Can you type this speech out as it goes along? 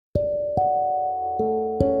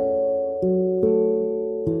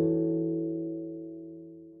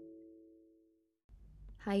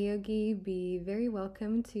Hi Yogi, be very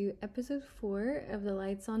welcome to episode 4 of the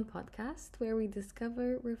Lights On podcast, where we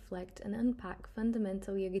discover, reflect, and unpack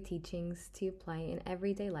fundamental yoga teachings to apply in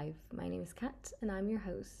everyday life. My name is Kat, and I'm your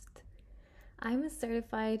host. I'm a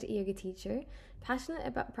certified yoga teacher, passionate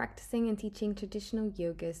about practicing and teaching traditional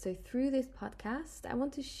yoga. So through this podcast, I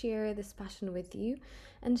want to share this passion with you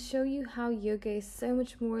and show you how yoga is so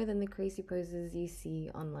much more than the crazy poses you see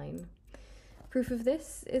online. Proof of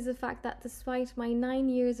this is the fact that despite my 9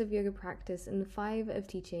 years of yoga practice and 5 of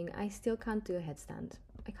teaching, I still can't do a headstand.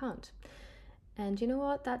 I can't. And you know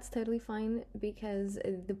what? That's totally fine, because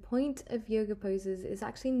the point of yoga poses is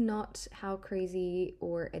actually not how crazy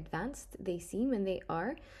or advanced they seem, and they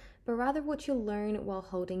are, but rather what you'll learn while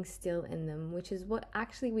holding still in them, which is what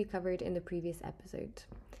actually we covered in the previous episode.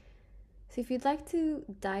 So if you'd like to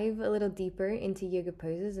dive a little deeper into yoga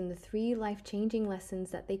poses and the 3 life-changing lessons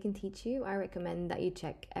that they can teach you, I recommend that you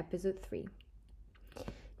check episode 3.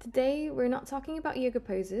 Today, we're not talking about yoga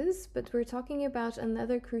poses, but we're talking about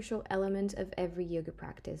another crucial element of every yoga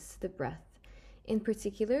practice, the breath. In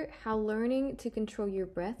particular, how learning to control your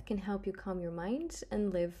breath can help you calm your mind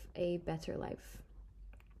and live a better life.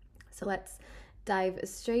 So let's dive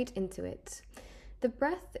straight into it. The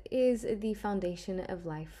breath is the foundation of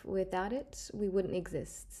life. Without it, we wouldn't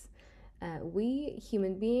exist. We,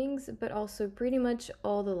 human beings, but also pretty much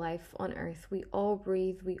all the life on earth, we all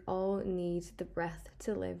breathe, we all need the breath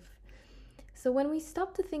to live. So when we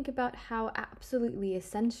stop to think about how absolutely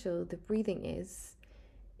essential the breathing is,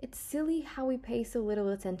 it's silly how we pay so little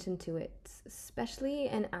attention to it, especially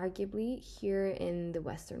and arguably here in the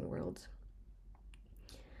Western world.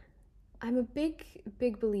 I'm a big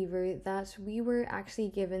believer that we were actually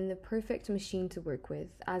given the perfect machine to work with,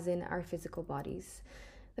 as in our physical bodies.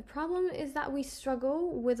 The problem is that we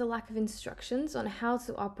struggle with a lack of instructions on how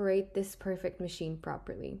to operate this perfect machine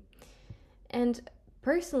properly. And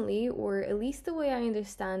personally, or at least the way I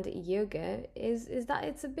understand yoga, is that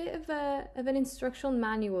it's a bit of an instructional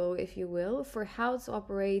manual, if you will, for how to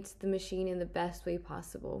operate the machine in the best way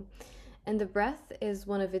possible. And the breath is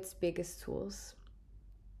one of its biggest tools.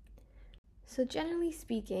 So generally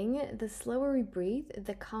speaking, the slower we breathe,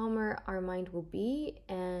 the calmer our mind will be,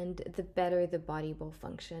 and the better the body will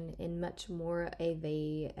function in much more of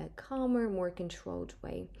a calmer, more controlled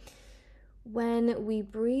way. When we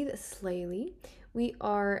breathe slowly, we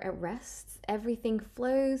are at rest. Everything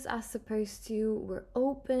flows as supposed to. We're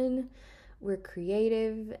open, we're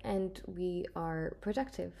creative, and we are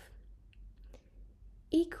productive.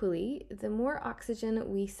 Equally, the more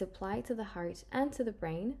oxygen we supply to the heart and to the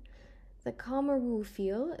brain, the calmer we will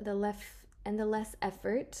feel, the less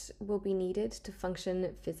effort will be needed to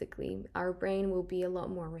function physically. Our brain will be a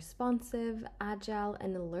lot more responsive, agile,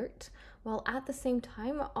 and alert, while at the same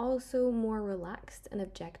time also more relaxed and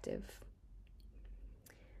objective.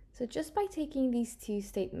 So just by taking these 2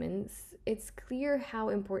 statements, it's clear how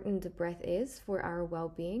important the breath is for our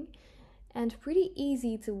well-being, and pretty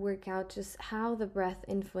easy to work out just how the breath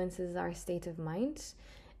influences our state of mind,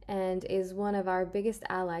 and is one of our biggest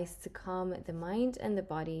allies to calm the mind and the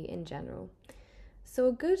body in general. So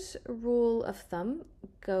a good rule of thumb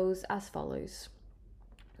goes as follows.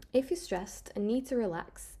 If you're stressed and need to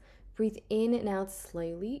relax, breathe in and out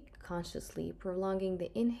slowly, consciously, prolonging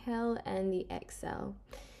the inhale and the exhale.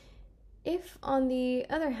 If, on the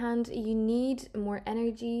other hand, you need more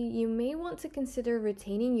energy, you may want to consider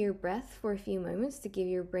retaining your breath for a few moments to give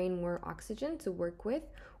your brain more oxygen to work with,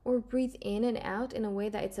 or breathe in and out in a way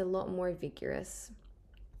that it's a lot more vigorous.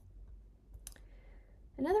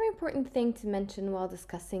 Another important thing to mention while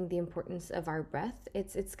discussing the importance of our breath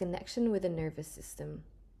is its connection with the nervous system.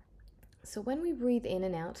 So when we breathe in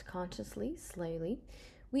and out consciously, slowly,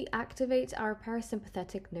 we activate our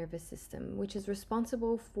parasympathetic nervous system, which is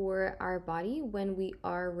responsible for our body when we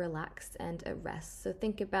are relaxed and at rest. So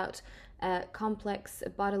think about complex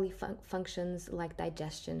bodily functions like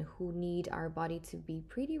digestion, who need our body to be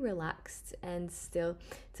pretty relaxed and still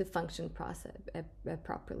to function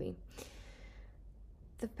properly.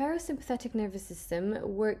 The parasympathetic nervous system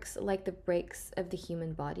works like the brakes of the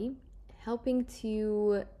human body, helping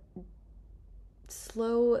to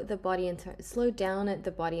slow down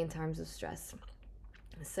the body in terms of stress.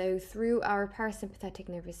 So through our parasympathetic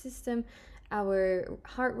nervous system, our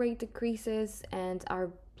heart rate decreases and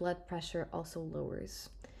our blood pressure also lowers.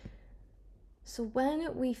 So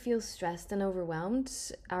when we feel stressed and overwhelmed,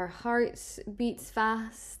 our heart beats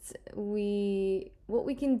fast, what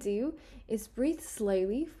we can do is breathe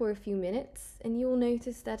slowly for a few minutes, and you will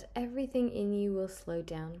notice that everything in you will slow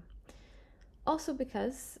down. Also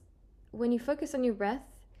because when you focus on your breath,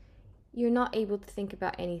 you're not able to think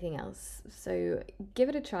about anything else. So give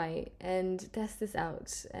it a try and test this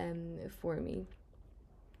out for me.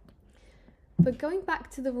 But going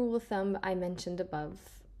back to the rule of thumb I mentioned above,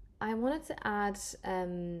 I wanted to add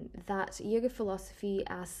that yoga philosophy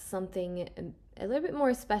as something a little bit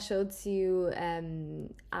more special to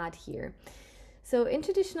add here. So in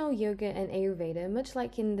traditional yoga and Ayurveda, much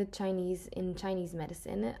like in Chinese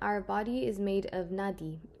medicine, our body is made of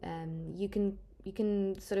nadi. You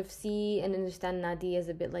can sort of see and understand nadi as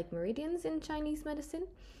a bit like meridians in Chinese medicine.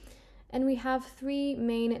 And we have three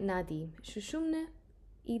main nadi: Sushumna,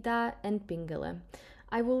 Ida, and Pingala.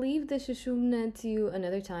 I will leave the Sushumna to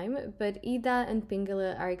another time, but Ida and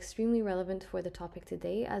Pingala are extremely relevant for the topic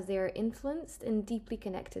today as they are influenced and deeply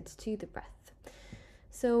connected to the breath.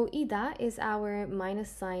 So Ida is our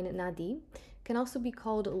minus sign nadi, can also be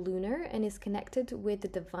called lunar, and is connected with the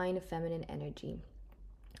divine feminine energy.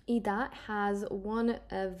 Ida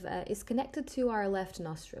is connected to our left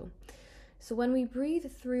nostril. So when we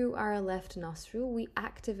breathe through our left nostril, we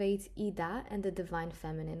activate Ida and the divine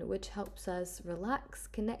feminine, which helps us relax,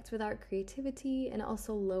 connect with our creativity, and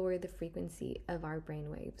also lower the frequency of our brain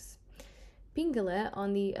waves. Pingala,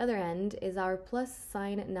 on the other end, is our plus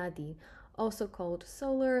sign nadi, also called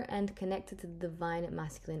solar and connected to the divine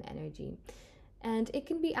masculine energy. And it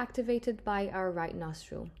can be activated by our right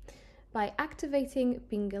nostril. By activating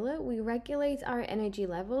Pingala, we regulate our energy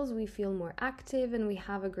levels, we feel more active, and we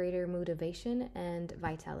have a greater motivation and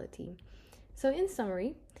vitality. So in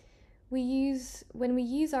summary, when we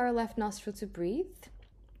use our left nostril to breathe,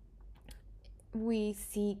 we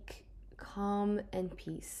seek calm and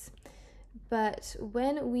peace. But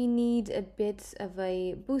when we need a bit of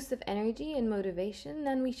a boost of energy and motivation,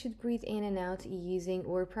 then we should breathe in and out using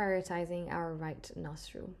or prioritizing our right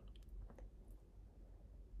nostril.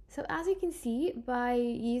 So as you can see, by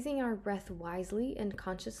using our breath wisely and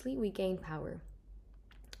consciously, we gain power.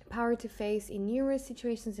 Power to face in numerous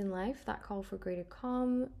situations in life that call for greater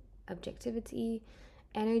calm, objectivity,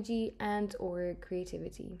 energy, and or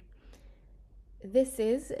creativity. This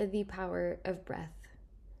is the power of breath.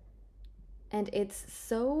 And it's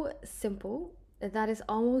so simple that it's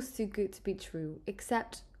almost too good to be true,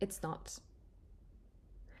 except it's not.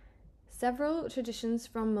 Several traditions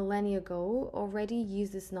from millennia ago already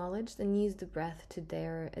use this knowledge and use the breath to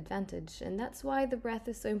their advantage. And that's why the breath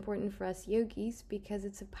is so important for us yogis, because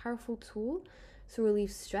it's a powerful tool to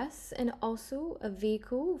relieve stress and also a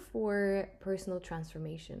vehicle for personal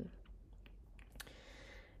transformation.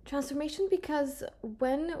 Transformation because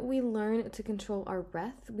when we learn to control our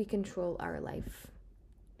breath, we control our life.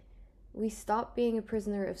 We stop being a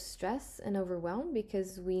prisoner of stress and overwhelm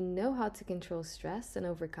because we know how to control stress and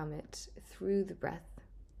overcome it through the breath.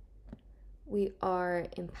 We are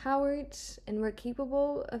empowered and we're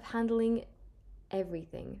capable of handling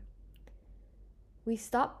everything. We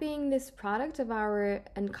stop being this product of our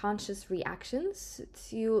unconscious reactions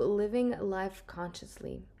to living life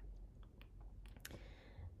consciously.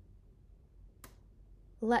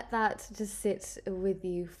 Let that just sit with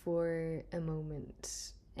you for a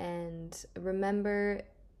moment. And remember,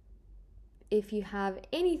 if you have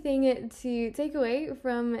anything to take away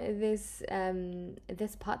from this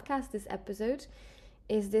podcast, this episode,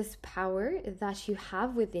 is this power that you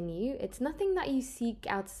have within you. It's nothing that you seek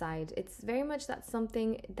outside. It's very much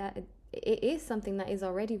it is something that is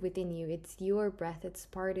already within you. It's your breath. It's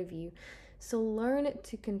part of you. So learn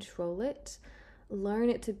to control it.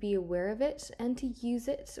 Learn to be aware of it and to use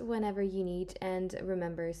it whenever you need. And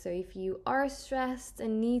remember, so if you are stressed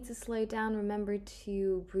and need to slow down, remember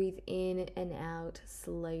to breathe in and out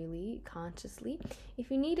slowly, consciously.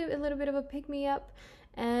 If you need a little bit of a pick-me-up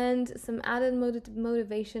and some added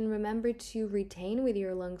motivation, remember to retain with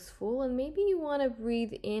your lungs full, and maybe you want to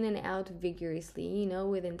breathe in and out vigorously,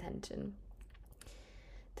 with intention.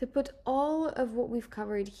 To put all of what we've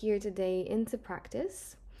covered here today into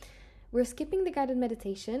practice, we're skipping the guided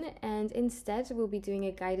meditation and instead we'll be doing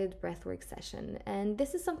a guided breathwork session. And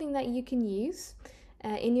this is something that you can use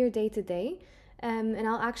in your day-to-day. And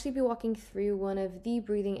I'll actually be walking through one of the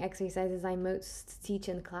breathing exercises I most teach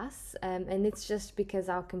in class. And it's just because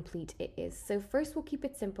how complete it is. So first we'll keep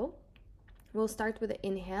it simple. We'll start with an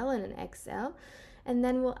inhale and an exhale. And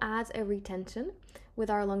then we'll add a retention with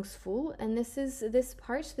our lungs full. And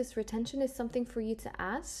this retention is something for you to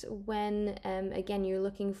add when, again, you're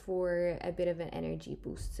looking for a bit of an energy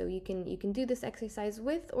boost. So you can do this exercise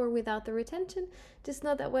with or without the retention. Just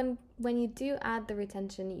know that when you do add the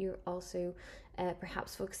retention, you're also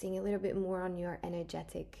perhaps focusing a little bit more on your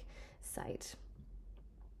energetic side.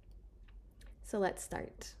 So let's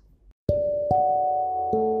start.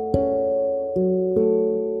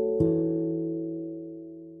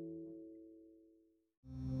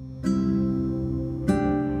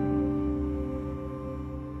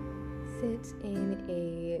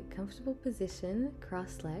 comfortable position,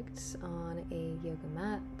 cross-legged on a yoga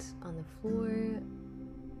mat, on the floor,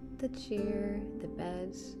 the chair, the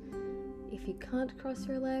bed. If you can't cross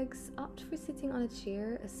your legs, opt for sitting on a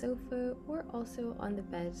chair, a sofa, or also on the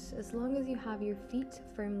bed, as long as you have your feet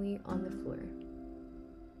firmly on the floor.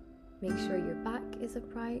 Make sure your back is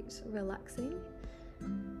upright, relaxing,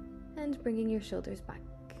 and bringing your shoulders back.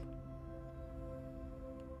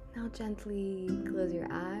 Now gently close your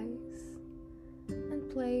eyes and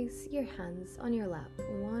place your hands on your lap,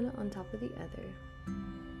 one on top of the other.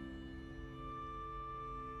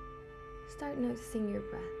 Start noticing your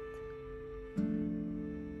breath.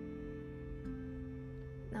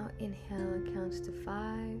 Now inhale, count to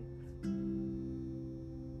 5,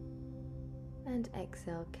 and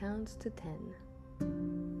exhale, count to 10.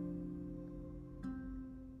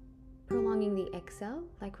 Prolonging the exhale,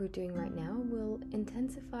 like we're doing right now, will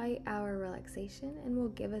intensify our relaxation and will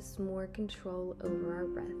give us more control over our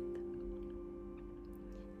breath.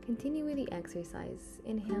 Continue with the exercise,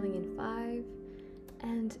 inhaling in 5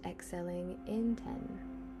 and exhaling in 10.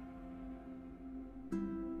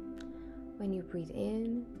 When you breathe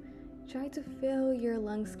in, try to fill your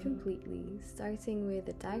lungs completely, starting with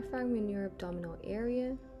the diaphragm in your abdominal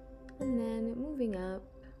area and then moving up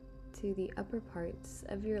to the upper parts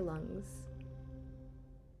of your lungs.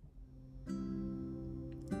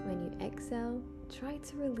 When you exhale, try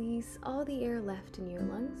to release all the air left in your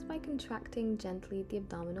lungs by contracting gently the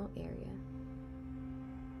abdominal area.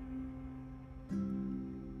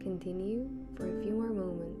 Continue for a few more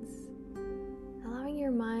moments, allowing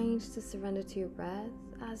your mind to surrender to your breath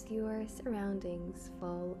as your surroundings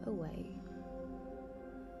fall away.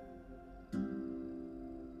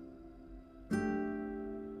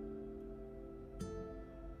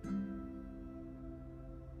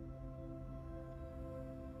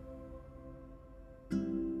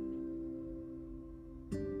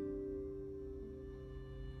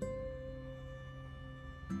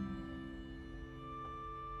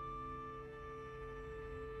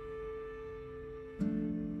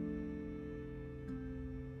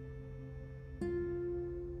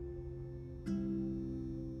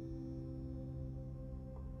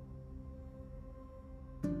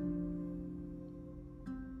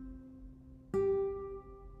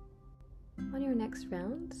 On your next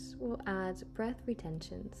round, we'll add breath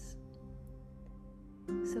retentions.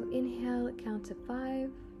 So inhale, count to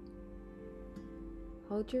 5,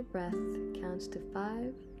 hold your breath, count to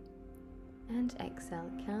 5, and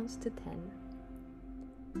exhale, count to 10.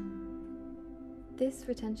 This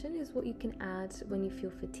retention is what you can add when you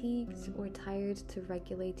feel fatigued or tired to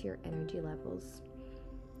regulate your energy levels.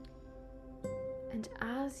 And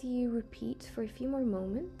as you repeat for a few more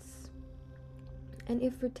moments, and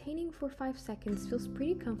if retaining for 5 seconds feels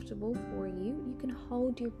pretty comfortable for you, you can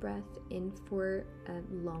hold your breath in for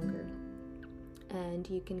longer. And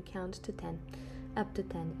you can count to 10, up to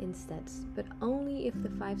 10 instead, but only if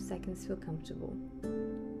the 5 seconds feel comfortable.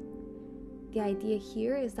 The idea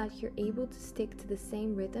here is that you're able to stick to the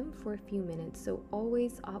same rhythm for a few minutes, so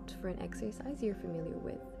always opt for an exercise you're familiar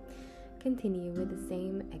with. Continue with the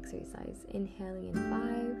same exercise, inhaling in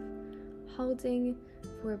 5, holding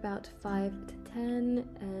for about 5 to 10,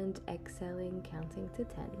 and exhaling, counting to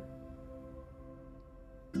 10.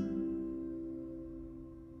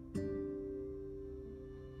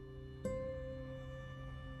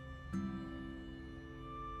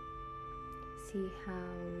 See how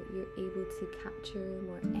you're able to capture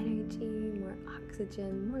more energy, more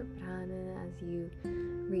oxygen, more prana as you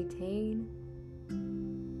retain,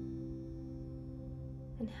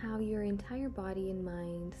 and how your entire body and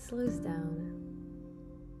mind slows down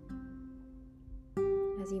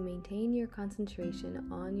as you maintain your concentration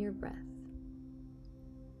on your breath.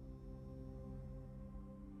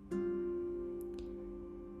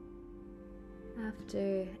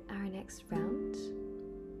 After our next round,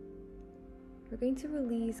 we're going to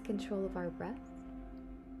release control of our breath,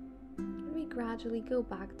 and we gradually go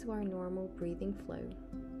back to our normal breathing flow.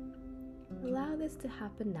 Allow this to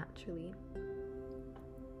happen naturally.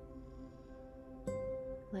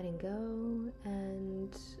 Letting go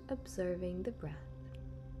and observing the breath.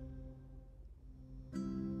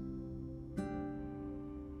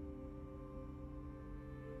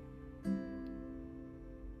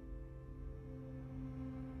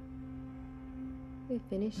 We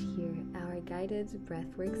finish here our guided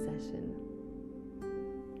breathwork session.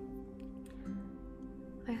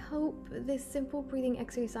 I hope this simple breathing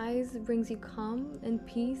exercise brings you calm and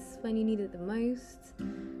peace when you need it the most,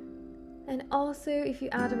 And also, if you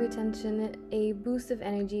add a retention, a boost of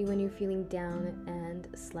energy when you're feeling down and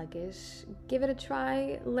sluggish, give it a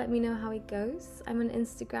try. Let me know how it goes. I'm on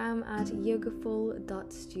Instagram at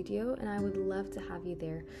yogaful.studio and I would love to have you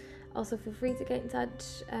there. Also, feel free to get in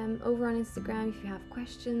touch over on Instagram if you have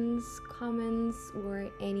questions, comments, or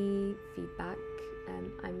any feedback.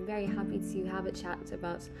 I'm very happy to have a chat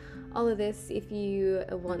about all of this if you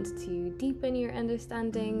want to deepen your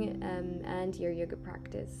understanding and your yoga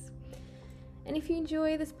practice. And if you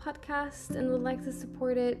enjoy this podcast and would like to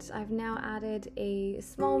support it, I've now added a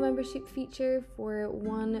small membership feature for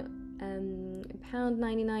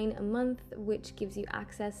 £1.99 a month, which gives you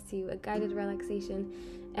access to a guided relaxation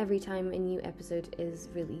every time a new episode is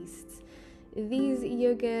released.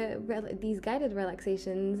 These guided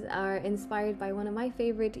relaxations are inspired by one of my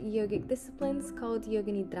favorite yogic disciplines called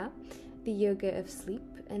Yoga Nidra, the yoga of sleep,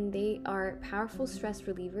 and they are powerful stress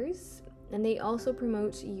relievers, and they also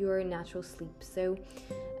promote your natural sleep. So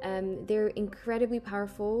they're incredibly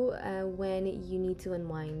powerful when you need to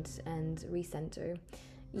unwind and recenter.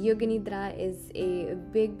 Yoga Nidra is a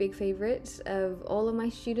big favorite of all of my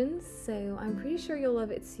students, so I'm pretty sure you'll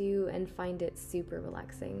love it too and find it super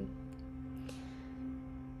relaxing.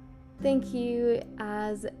 Thank you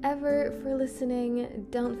as ever for listening.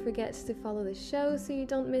 Don't forget to follow the show so you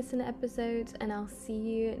don't miss an episode, and I'll see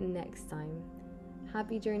you next time.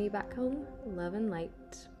 Happy journey back home. Love and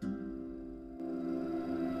light.